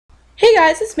Hey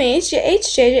guys, it's me,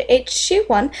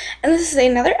 HJHJ1, and this is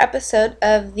another episode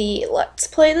of the Let's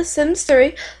Play The Sims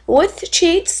 3 with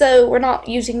cheats. So we're not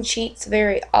using cheats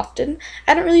very often.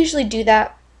 I don't really usually do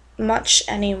that much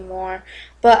anymore,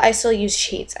 but I still use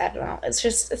cheats. I don't know,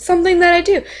 it's something that I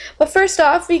do. But first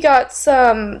off, we got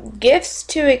some gifts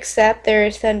to accept.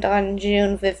 They're sent on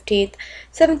June 15th,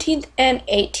 17th, and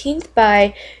 18th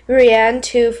by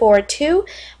Rianne242,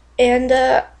 and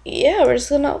yeah, we're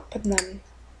just gonna open them.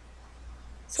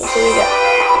 So what do we got?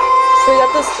 So we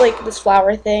got this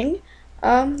flower thing.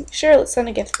 Sure, let's send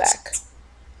a gift back.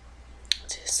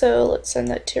 So let's send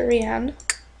that to Rianne.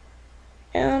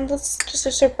 And let's just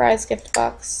a surprise gift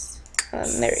box. There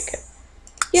we go.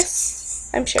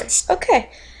 Yes, I'm sure. Okay.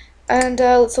 And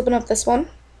let's open up this one.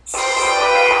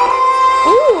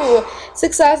 Ooh,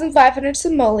 6,500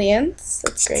 simoleons.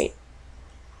 That's great.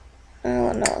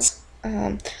 Oh no.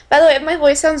 By the way, if my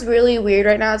voice sounds really weird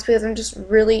right now, it's because I'm just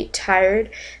really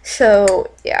tired. So,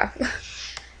 yeah.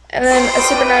 And then a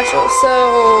supernatural.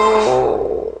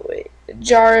 So, wait,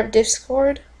 jar of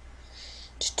discord.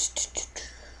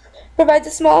 Provides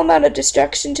a small amount of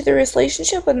destruction to the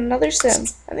relationship with another sim.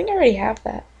 I think I already have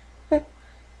that. But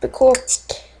cool.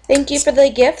 Thank you for the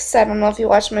gifts. I don't know if you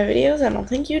watch my videos. I don't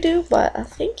think you do, but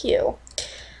thank you.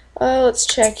 Let's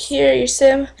check here. Your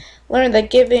sim. Learn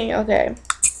that giving. Okay.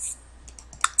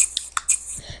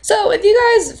 So, if you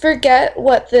guys forget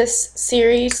what this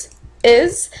series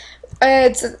is,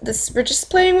 we're just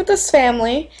playing with this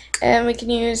family, and we can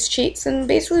use cheats, and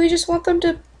basically we just want them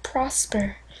to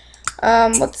prosper.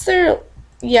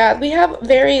 Yeah, we have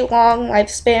very long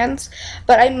lifespans,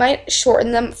 but I might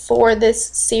shorten them for this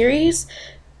series,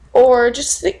 or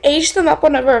just age them up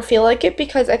whenever I feel like it,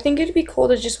 because I think it'd be cool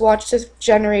to just watch the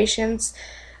generations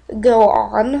go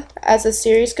on as the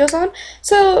series goes on.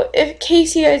 So, in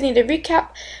case you guys need a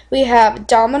recap, we have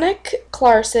Dominic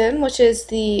Clarkson, which is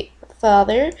the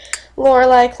father,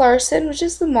 Lorelai Clarkson, which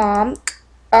is the mom,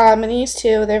 and these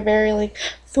two, they're very, like,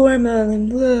 formal and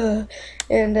blah,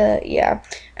 and, yeah.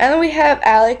 And then we have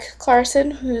Alec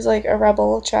Clarkson, who's, like, a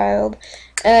rebel child,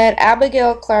 and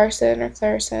Abigail Clarkson,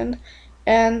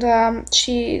 and,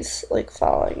 she's, like,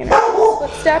 following in her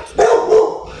footsteps.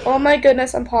 Oh my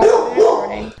goodness, I'm pausing the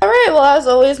recording. Alright, well, as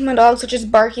always, my dogs are just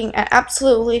barking at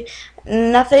absolutely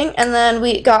nothing. And then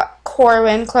we got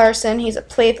Corwin Clarkson. He's a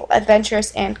playful,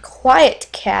 adventurous, and quiet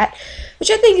cat, which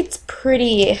I think it's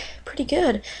pretty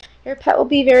good. Your pet will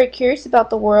be very curious about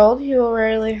the world. He will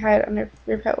rarely hide under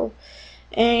your pet will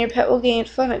gain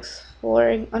fun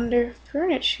exploring under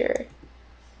furniture.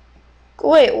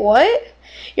 Wait, what?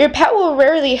 Your pet will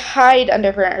rarely hide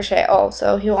under furniture. Oh,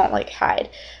 so he won't, like,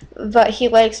 hide. But he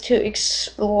likes to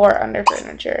explore under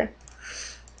furniture.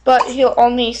 But he'll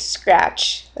only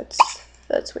scratch.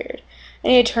 That's weird. I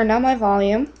need to turn down my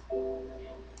volume.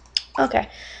 Okay.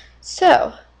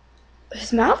 So,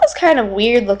 his mouth is kind of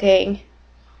weird looking.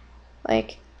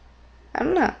 Like, I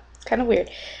don't know. It's kind of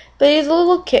weird. But he's a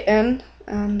little kitten.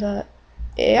 And,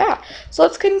 yeah. So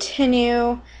let's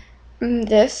continue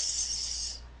this.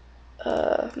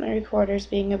 My recorder's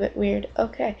being a bit weird.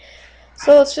 Okay.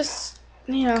 So let's just,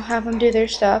 you know, have them do their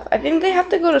stuff. I think they have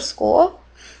to go to school.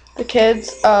 The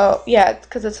kids, yeah,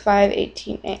 because it's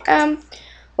 5:18 a.m.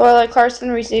 Lorelai Clarkson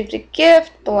received a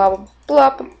gift, blah, blah,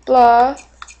 blah, blah, blah.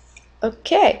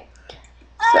 Okay.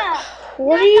 So,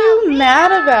 what are you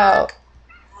mad about?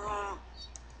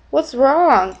 What's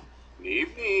wrong?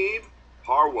 Neep,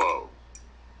 Harwo.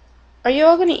 Are you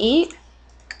all gonna eat?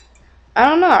 I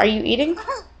don't know. Are you eating?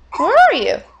 Where are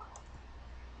you?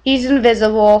 He's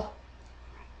invisible.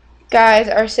 Guys,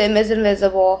 our sim is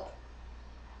invisible.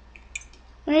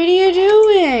 What are you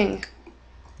doing?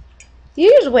 You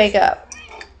just wake up.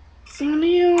 What are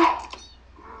you?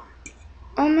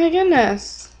 Oh my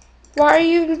goodness. Why are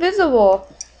you invisible?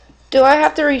 Do I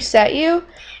have to reset you?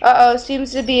 Uh-oh,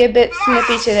 seems to be a bit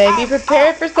snippy today. Be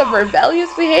prepared for some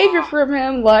rebellious behavior from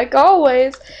him, like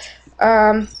always.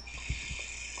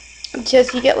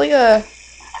 Just you get like a...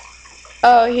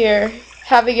 Oh, here.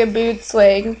 Having a mood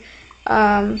swing.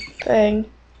 Thing.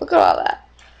 Look at all that.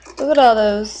 Look at all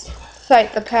those.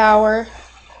 Fight the power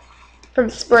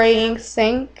from spraying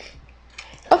sink.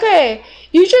 Okay,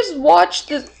 you just watched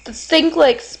the sink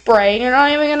like spray. You're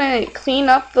not even gonna clean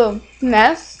up the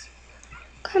mess.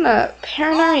 What kind of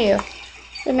parent are you?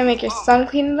 You're gonna make your son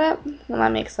clean it up? Well,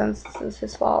 that makes sense. This is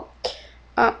his fault.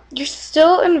 You're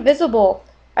still invisible.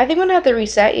 I think I'm gonna have to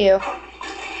reset you.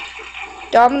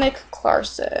 Dominic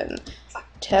Clarkson.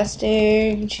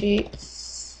 Testing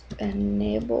cheats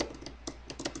enabled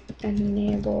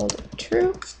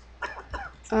true.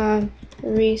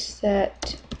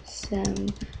 Reset sim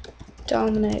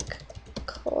Dominic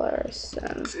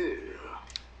Clarkson.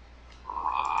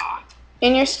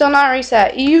 And you're still not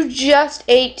reset. You just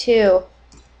ate 2. You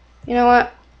know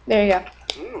what? There you go.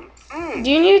 Do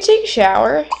you need to take a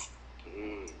shower?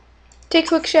 Take a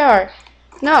quick shower.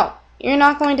 No, you're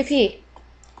not going to pee.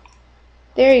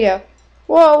 There you go.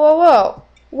 Whoa, whoa, whoa.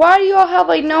 Why do you all have,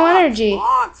 like, no energy?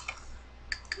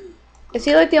 Is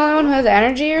he, like, the only one who has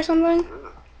energy or something?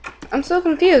 I'm so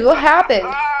confused. What happened?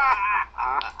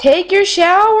 Take your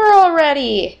shower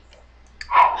already.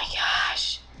 Oh, my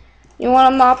gosh. You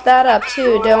want to mop that up,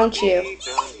 too, don't you?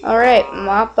 Alright,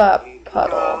 mop up,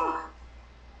 Puddle.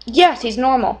 Yes, he's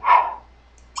normal.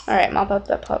 Alright, mop up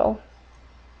that puddle.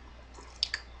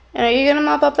 And are you going to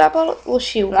mop up that puddle? Well,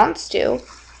 she wants to.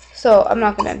 So, I'm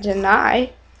not going to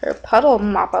deny her puddle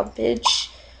mop up, bitch.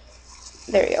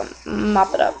 There you go.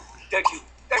 Mop it up. Thank you.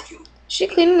 Thank you. Is she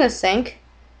cleaning the sink?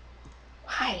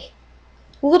 Why?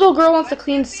 Little girl wants to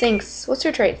clean sinks. What's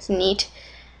her traits? Neat.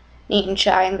 Neat and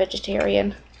shy and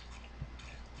vegetarian.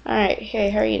 Alright, hey,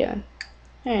 how are you doing?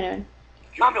 How are you doing?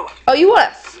 Oh, you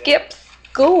want to skip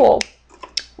school?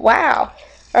 Wow.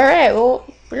 Alright, well,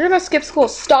 we're gonna skip school.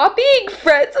 Stop being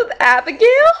friends with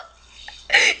Abigail?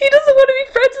 He doesn't want to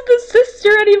be friends with his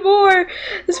sister anymore.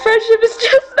 This friendship is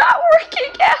just not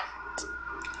working out.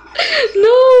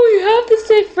 No, you have to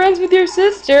stay friends with your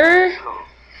sister.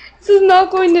 This is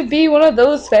not going to be one of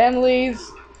those families.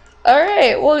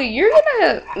 Alright, well, you're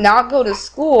gonna not go to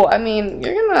school. I mean,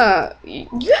 you have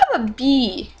a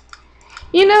B.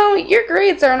 You know, your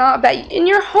grades are not bad, and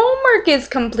your homework is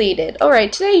completed.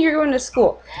 Alright, today you're going to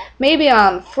school. Maybe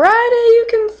on Friday you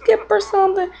can skip or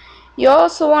something. You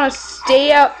also want to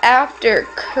stay out after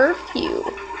curfew.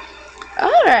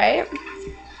 Alright.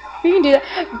 You can do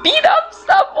that. Beat up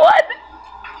someone!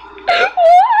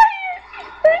 Why?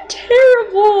 You're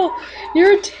terrible.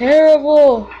 You're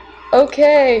terrible.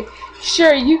 Okay,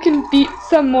 sure, you can beat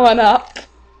someone up.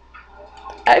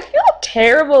 I feel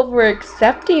terrible for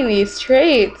accepting these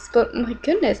traits, but my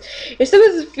goodness, you're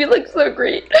supposed to feel like so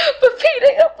great, but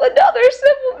beating up another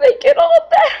sim will make it all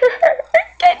better.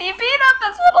 Can you beat up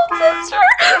his little sister?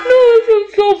 No, this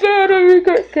is so bad, I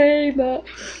regret saying that.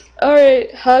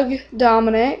 Alright, hug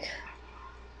Dominic.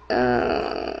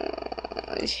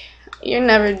 You're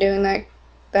never doing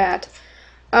that.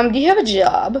 Do you have a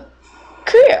job?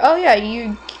 Career. Oh yeah,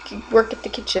 you work at the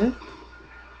kitchen.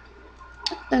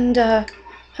 And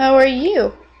how are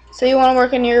you? So you want to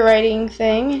work on your writing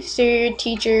thing, so your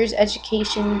teacher's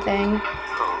education thing.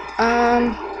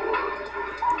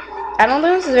 I don't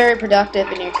think this is very productive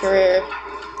in your career.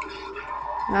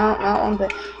 No, not one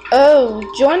bit. Oh,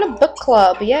 join a book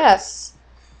club. Yes.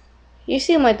 You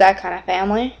seem like that kind of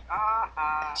family.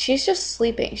 She's just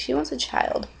sleeping. She wants a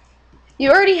child.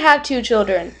 You already have 2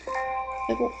 children.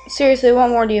 Like, seriously, what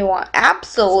more do you want?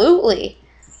 Absolutely.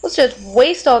 Let's just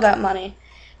waste all that money.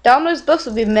 Domino's books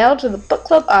will be mailed to the book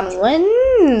club on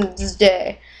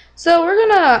Wednesday. So we're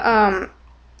gonna,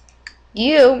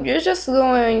 you're just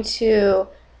going to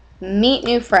meet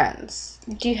new friends.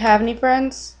 Do you have any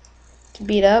friends to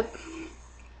beat up?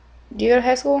 Do you go to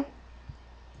high school?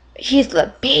 He's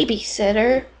the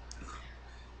babysitter.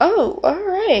 Oh,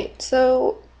 alright.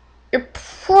 So you're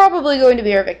probably going to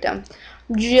be our victim.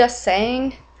 Just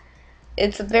saying.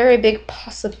 It's a very big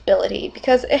possibility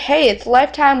because, hey, it's a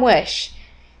lifetime wish.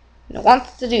 It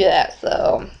wants to do that,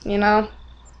 so, you know.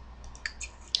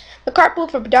 The carpool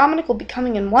for Dominic will be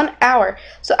coming in 1 hour.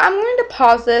 So I'm going to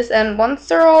pause this, and once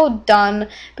they're all done,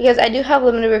 because I do have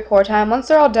limited record time, once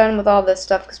they're all done with all this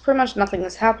stuff, because pretty much nothing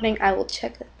is happening, I will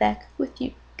check back with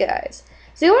you guys.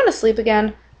 So you want to sleep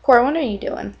again? Corwin, what are you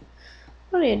doing?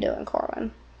 What are you doing,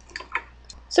 Corwin?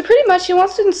 So pretty much he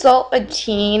wants to insult a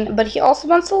teen, but he also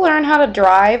wants to learn how to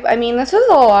drive. I mean, this is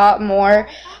a lot more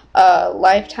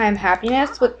lifetime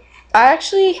happiness, but I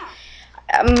actually,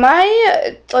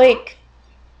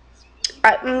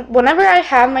 whenever I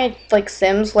have my,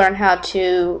 Sims learn how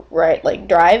to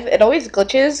drive, it always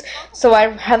glitches, so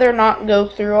I'd rather not go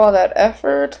through all that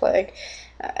effort,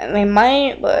 they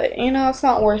might, but, you know, it's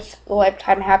not worth the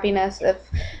lifetime happiness if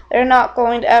they're not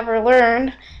going to ever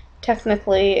learn,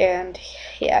 technically, and,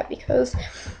 yeah, because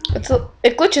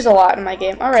it glitches a lot in my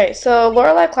game. Alright, so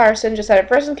Lorelei Clarkson just had a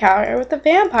first encounter with a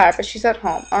vampire, but she's at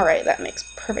home. Alright, that makes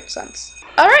perfect sense.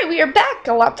 Alright, we are back.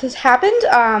 A lot has happened.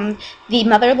 The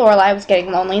mother, Lorelei, was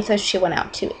getting lonely, so she went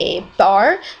out to a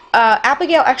bar.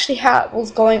 Abigail actually was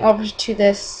going over to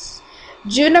this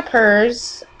Juniper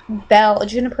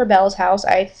Bell's house.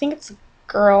 I think it's a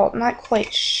girl, I'm not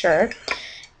quite sure.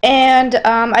 And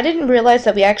I didn't realize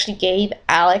that we actually gave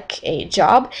Alec a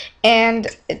job, and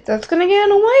that's gonna get in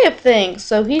the way of things.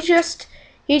 So he just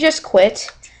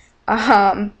quit.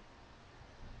 And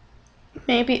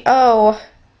Maybe. Oh,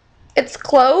 it's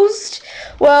closed?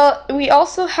 Well, we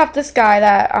also have this guy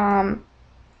that,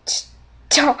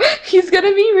 he's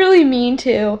gonna be really mean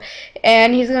too,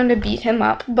 and he's gonna beat him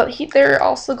up, but they're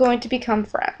also going to become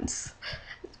friends,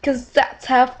 because that's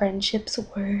how friendships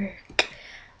work.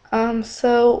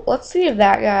 So let's see if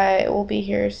that guy will be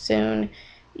here soon.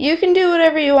 You can do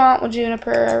whatever you want with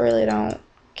Juniper, I really don't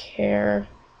care.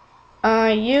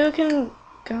 You can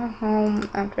go home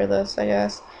after this, I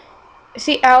guess.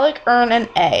 See, Alec earn an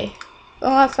A.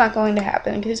 Well, that's not going to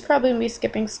happen, because he's probably going to be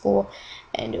skipping school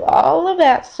and do all of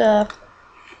that stuff.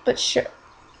 But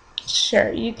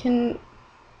sure, you can,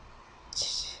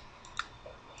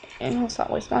 and let's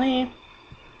not waste money.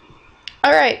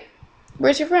 Alright,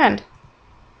 where's your friend?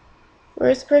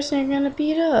 Where's the person you're going to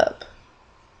beat up?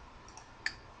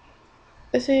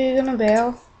 Is he going to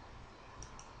bail?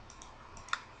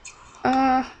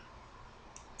 Oh,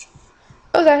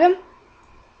 is that him?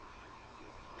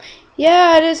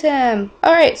 Yeah, it is him.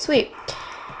 Alright, sweet.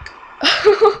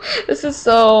 This is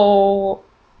so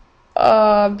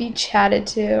be chatted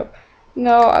to.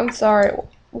 No, I'm sorry.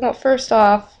 Well, first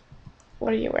off,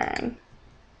 what are you wearing?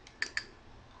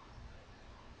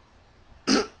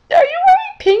 Are you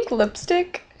wearing pink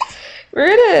lipstick? We're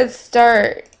gonna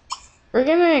start. We're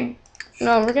gonna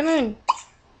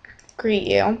greet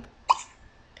you.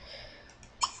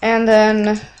 And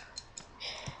then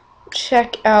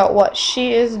check out what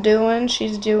she is doing.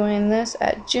 She's doing this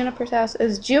at Juniper's house.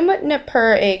 Is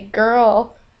Juniper a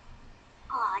girl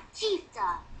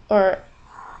or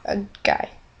a guy?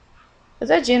 Is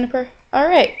that Juniper?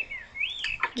 Alright.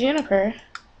 Juniper,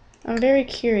 I'm very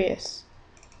curious.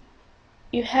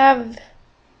 You have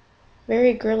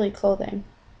very girly clothing.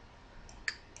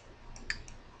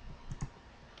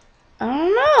 I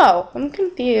don't know. I'm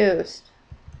confused.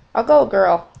 I'll go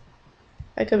girl.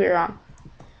 I could be wrong.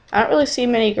 I don't really see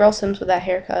many girl Sims with that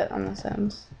haircut on the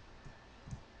Sims.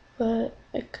 But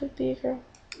it could be a girl.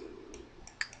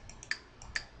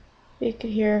 You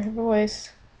could hear her voice.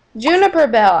 Juniper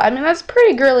Bell. I mean, that's a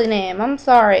pretty girly name. I'm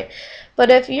sorry. But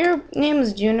if your name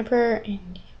is Juniper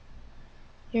and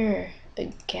you're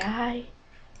a guy,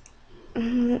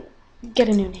 get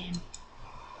a new name.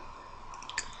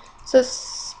 So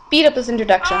speed up this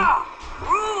introduction.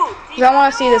 Because I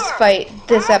want to see this fight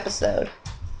this episode.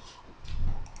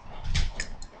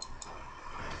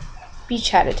 Be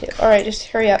chatted to. Alright, just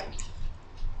hurry up.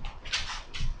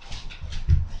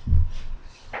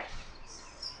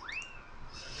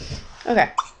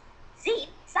 Okay.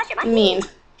 Mean.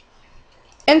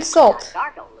 Insult.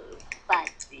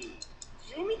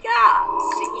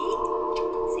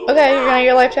 Okay, you're gonna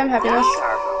get lifetime happiness.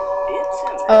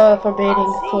 Oh,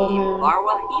 forbidding full moon.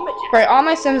 Right, all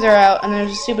my Sims are out, and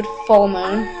there's a stupid full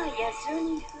moon.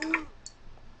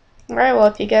 Alright, well,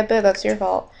 if you get bit, that's your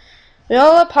fault. We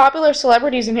all have popular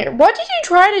celebrities in here. What did you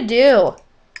try to do?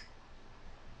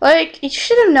 Like, you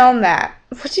should have known that.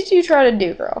 What did you try to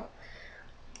do, girl?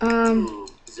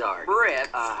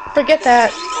 Forget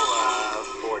that.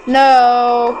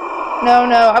 No.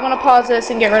 I'm gonna pause this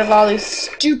and get rid of all these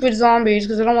stupid zombies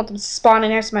because I don't want them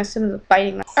spawning next to my Sims and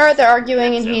fighting them. Alright, they're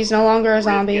arguing and he's no longer a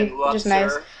zombie, which is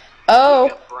nice. Oh,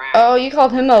 you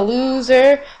called him a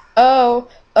loser. Oh,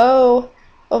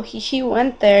 he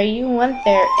went there. You went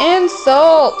there.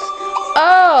 Insult.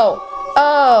 Oh.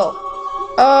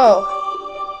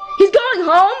 He's going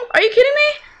home? Are you kidding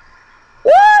me?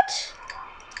 What?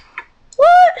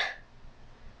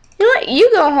 You know what? You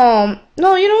go home.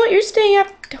 No, you know what? You're staying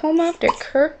home after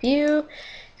curfew.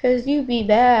 Because you be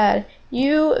bad.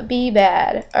 You be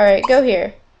bad. Alright, go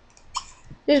here.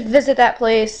 Just visit that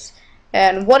place.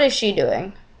 And what is she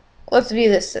doing? Let's view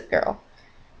this girl.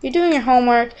 You're doing your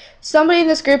homework. Somebody in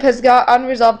this group has got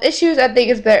unresolved issues. I think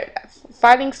it's their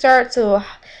fighting start. So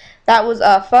that was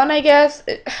fun, I guess.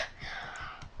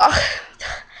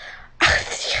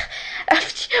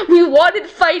 We wanted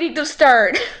fighting to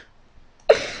start.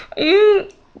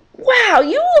 Wow,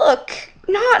 you look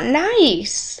not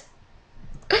nice.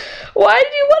 Why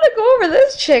did you want to go over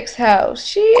this chick's house?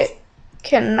 She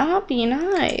cannot be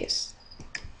nice.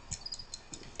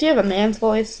 Do you have a man's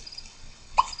voice?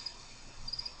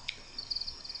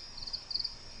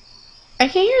 I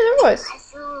can't hear their voice.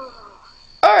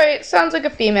 Alright, sounds like a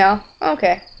female.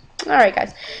 Okay. Alright,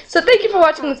 guys. So thank you for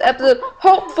watching this episode.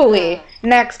 Hopefully,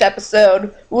 next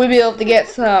episode, we'll be able to get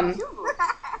some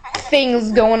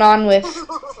things going on with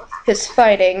his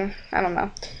fighting. I don't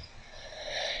know.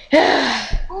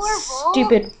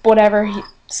 Stupid whatever.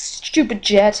 Stupid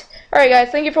jet. Alright, guys.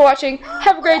 Thank you for watching.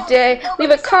 Have a great day.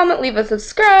 Leave a comment, leave a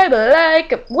subscribe, a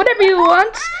like, whatever you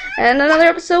want. And another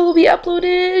episode will be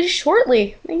uploaded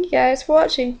shortly. Thank you guys for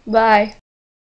watching. Bye.